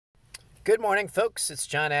Good morning, folks. It's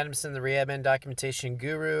John Adamson, the Rehab and Documentation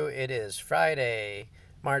Guru. It is Friday,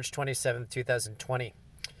 March 27th, 2020.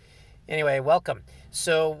 Anyway, welcome.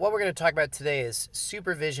 So what we're going to talk about today is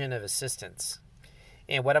supervision of assistants.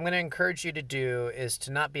 And what I'm going to encourage you to do is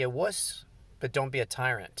to not be a wuss, but don't be a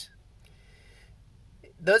tyrant.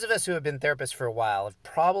 Those of us who have been therapists for a while have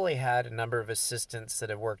probably had a number of assistants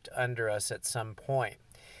that have worked under us at some point.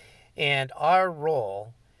 And our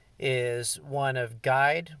role is one of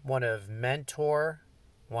guide, one of mentor,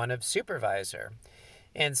 one of supervisor.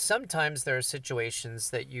 And sometimes there are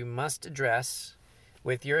situations that you must address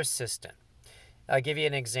with your assistant. I'll give you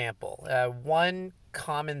an example. One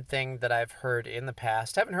common thing that I've heard in the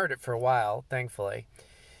past, haven't heard it for a while, thankfully,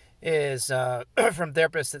 is from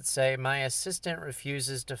therapists that say, my assistant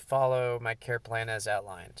refuses to follow my care plan as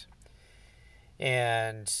outlined.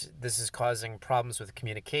 And this is causing problems with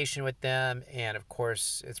communication with them. And of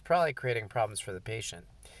course, it's probably creating problems for the patient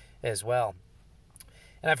as well.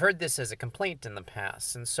 And I've heard this as a complaint in the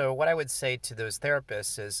past. And so what I would say to those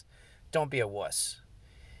therapists is, don't be a wuss.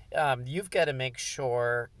 You've got to make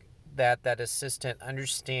sure that that assistant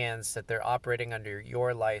understands that they're operating under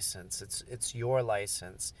your license. It's your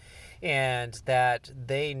license. And that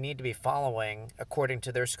they need to be following, according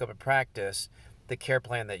to their scope of practice, the care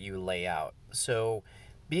plan that you lay out. So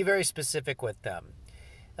be very specific with them.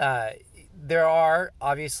 There are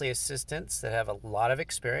obviously assistants that have a lot of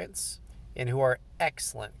experience and who are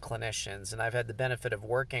excellent clinicians. And I've had the benefit of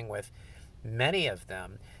working with many of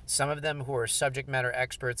them, some of them who are subject matter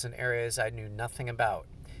experts in areas I knew nothing about.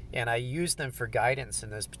 And I use them for guidance in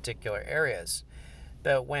those particular areas.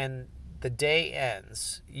 But when the day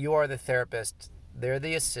ends, you are the therapist, they're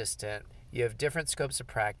the assistant, you have different scopes of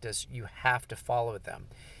practice, you have to follow them.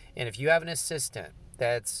 And if you have an assistant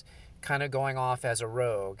that's kind of going off as a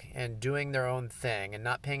rogue and doing their own thing and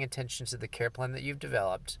not paying attention to the care plan that you've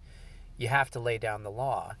developed, you have to lay down the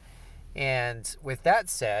law. And with that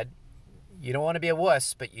said, you don't want to be a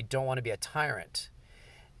wuss, but you don't want to be a tyrant.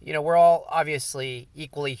 You know, we're all obviously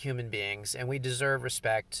equally human beings and we deserve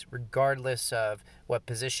respect regardless of what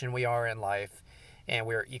position we are in life, and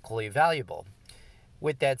we're equally valuable.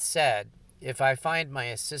 With that said, if I find my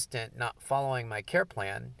assistant not following my care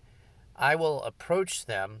plan, I will approach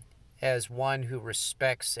them as one who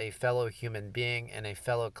respects a fellow human being and a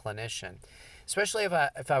fellow clinician. Especially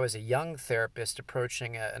if I was a young therapist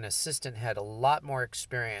approaching an assistant who had a lot more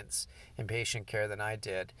experience in patient care than I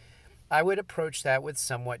did, I would approach that with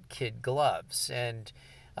somewhat kid gloves and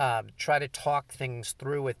try to talk things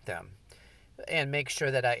through with them and make sure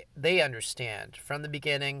that they understand from the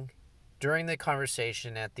beginning, during the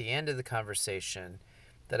conversation, at the end of the conversation,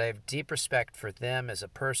 that I have deep respect for them as a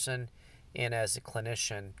person and as a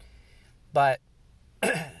clinician. But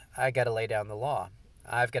I got to lay down the law.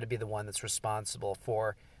 I've got to be the one that's responsible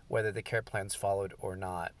for whether the care plan's followed or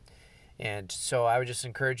not. And so I would just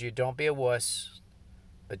encourage you, don't be a wuss,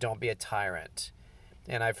 but don't be a tyrant.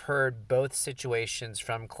 And I've heard both situations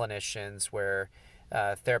from clinicians where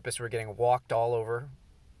therapists were getting walked all over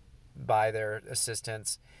by their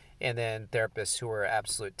assistants, and then therapists who are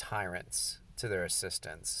absolute tyrants to their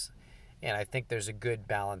assistants. And I think there's a good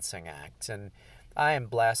balancing act. And I am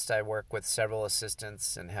blessed. I work with several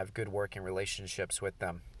assistants and have good working relationships with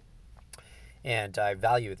them. And I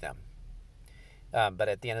value them. But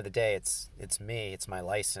at the end of the day, it's me. It's my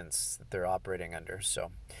license that they're operating under.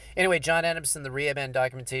 So anyway, John Adamson, the Rehab and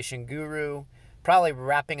Documentation Guru, probably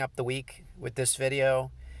wrapping up the week with this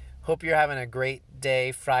video. Hope you're having a great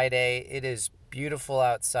day, Friday. It is beautiful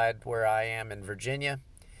outside where I am in Virginia.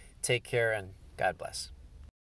 Take care and God bless.